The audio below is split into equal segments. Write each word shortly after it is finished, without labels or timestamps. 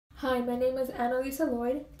Hi, my name is Annalisa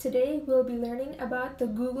Lloyd. Today we'll be learning about the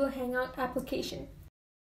Google Hangout application.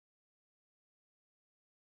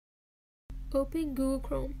 Open Google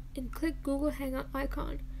Chrome and click Google Hangout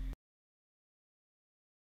icon.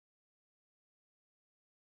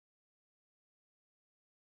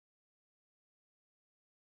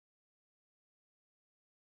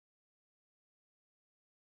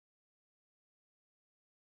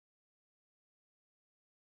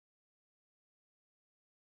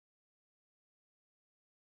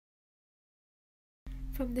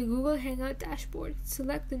 From the Google Hangout dashboard,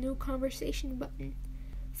 select the New Conversation button.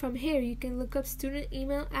 From here, you can look up student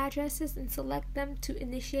email addresses and select them to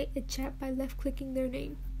initiate a chat by left-clicking their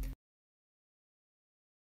name.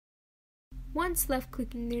 Once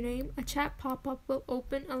left-clicking their name, a chat pop-up will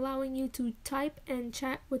open, allowing you to type and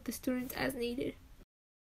chat with the students as needed.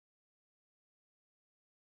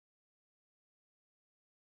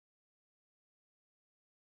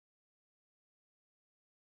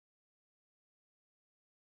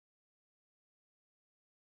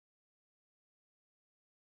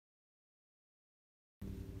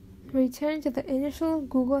 Return to the initial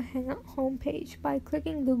Google Hangout homepage by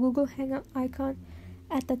clicking the Google Hangout icon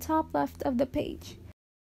at the top left of the page.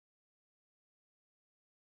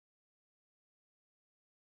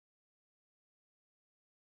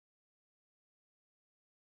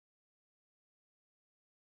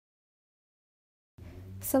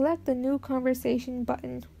 Select the New Conversation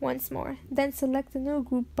button once more, then select the New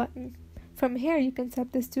Group button. From here, you can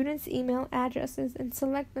set the students' email addresses and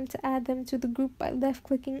select them to add them to the group by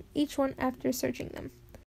left-clicking each one after searching them.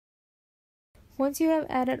 Once you have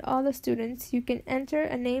added all the students, you can enter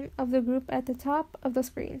a name of the group at the top of the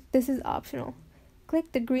screen. This is optional.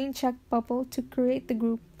 Click the green check bubble to create the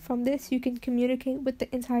group. From this, you can communicate with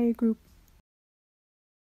the entire group.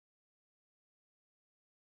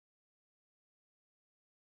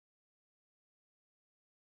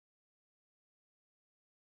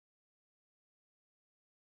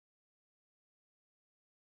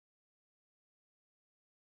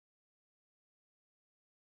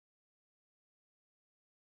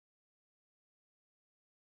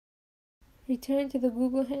 Return to the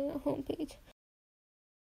Google Hangout homepage.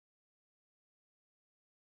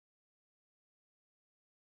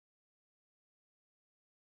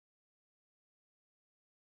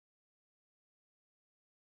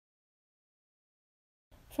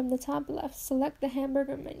 From the top left, select the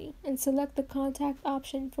hamburger menu and select the contact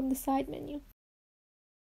option from the side menu.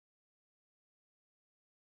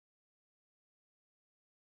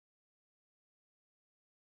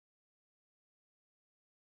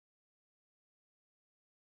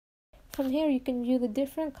 From here, you can view the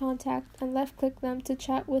different contacts and left-click them to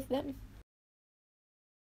chat with them.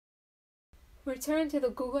 Return to the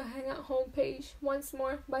Google Hangout homepage once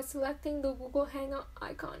more by selecting the Google Hangout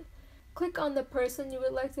icon. Click on the person you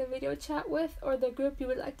would like to video chat with or the group you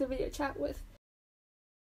would like to video chat with.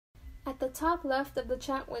 At the top left of the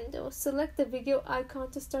chat window, select the video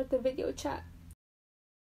icon to start the video chat.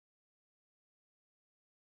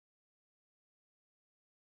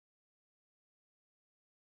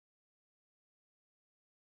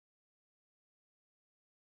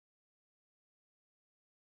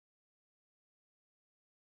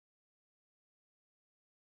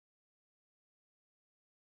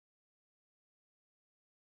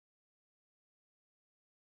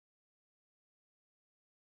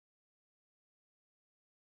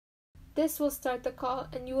 This will start the call,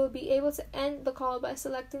 and you will be able to end the call by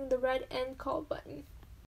selecting the red End Call button.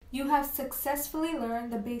 You have successfully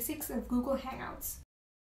learned the basics of Google Hangouts.